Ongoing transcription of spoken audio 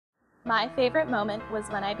My favorite moment was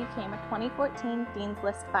when I became a 2014 Dean's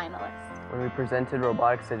List finalist. When we presented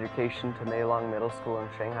robotics education to Meilong Middle School in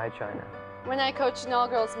Shanghai, China. When I coached an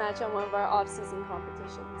all-girls match on one of our off-season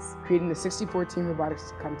competitions. Creating the 64-team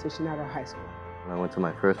robotics competition at our high school. When I went to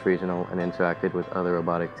my first regional and interacted with other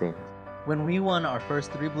robotic teams. When we won our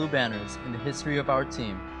first 3 blue banners in the history of our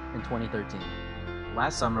team in 2013.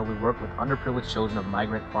 Last summer, we worked with underprivileged children of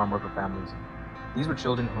migrant farm worker families. These were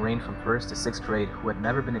children who ranged from 1st to 6th grade who had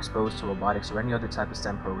never been exposed to robotics or any other type of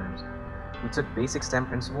STEM programs. We took basic STEM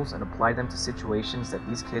principles and applied them to situations that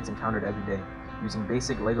these kids encountered every day, using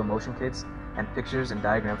basic Lego motion kits and pictures and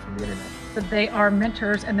diagrams from the internet. They are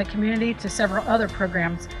mentors in the community to several other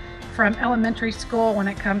programs, from elementary school when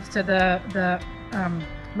it comes to the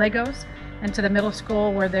Legos, and to the middle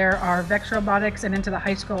school where there are VEX robotics, and into the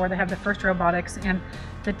high school where they have the FRC robotics. And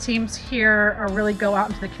the teams here are really go out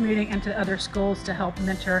into the community and to other schools to help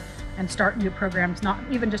mentor and start new programs, not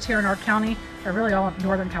even just here in our county, but really all of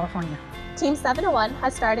Northern California. Team 701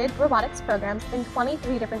 has started robotics programs in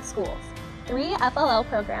 23 different schools, 3 FLL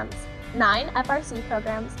programs, 9 FRC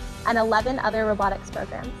programs, and 11 other robotics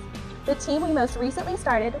programs. The team we most recently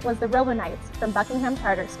started was the RoboKnights from Buckingham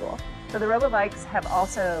Charter School. So the RoboVikes have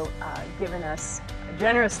also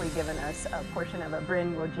generously given us a portion of a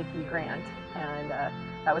Bryn Wojcicki grant, and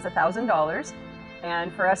that was $1,000.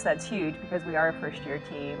 And for us, that's huge because we are a first-year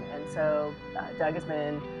team, and so Doug has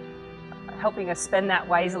been helping us spend that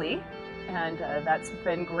wisely, and that's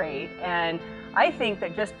been great. And I think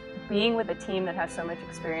that just being with a team that has so much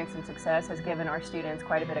experience and success has given our students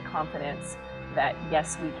quite a bit of confidence that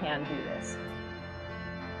yes, we can do this.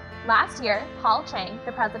 Last year, Paul Chang,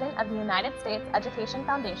 the president of the United States Education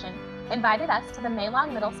Foundation, invited us to the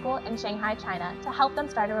Meilong Middle School in Shanghai, China to help them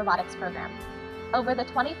start a robotics program. Over the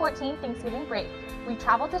 2014 Thanksgiving break, we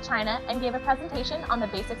traveled to China and gave a presentation on the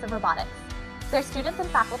basics of robotics. Their students and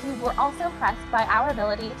faculty were also impressed by our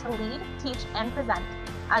ability to lead, teach, and present,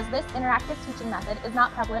 as this interactive teaching method is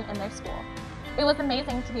not prevalent in their school. It was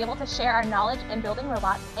amazing to be able to share our knowledge in building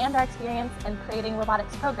robots and our experience in creating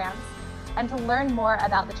robotics programs, and to learn more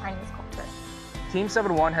about the Chinese culture. Team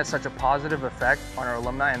 701 has such a positive effect on our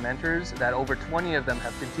alumni and mentors that over 20 of them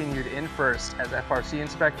have continued in FIRST as FRC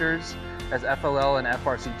inspectors, as FLL and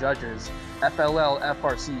FRC judges, FLL,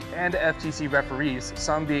 FRC, and FTC referees,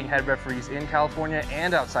 some being head referees in California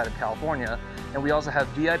and outside of California. And we also have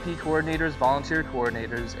VIP coordinators, volunteer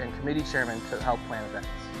coordinators, and committee chairmen to help plan events.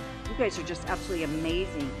 You guys are just absolutely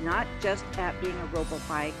amazing, not just at being a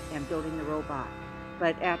RoboVike and building the robot,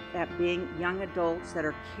 but at being young adults that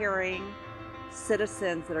are caring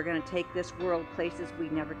citizens that are going to take this world places we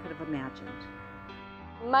never could have imagined.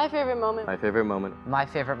 My favorite moment My favorite moment My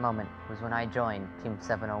favorite moment was when I joined Team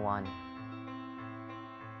 701.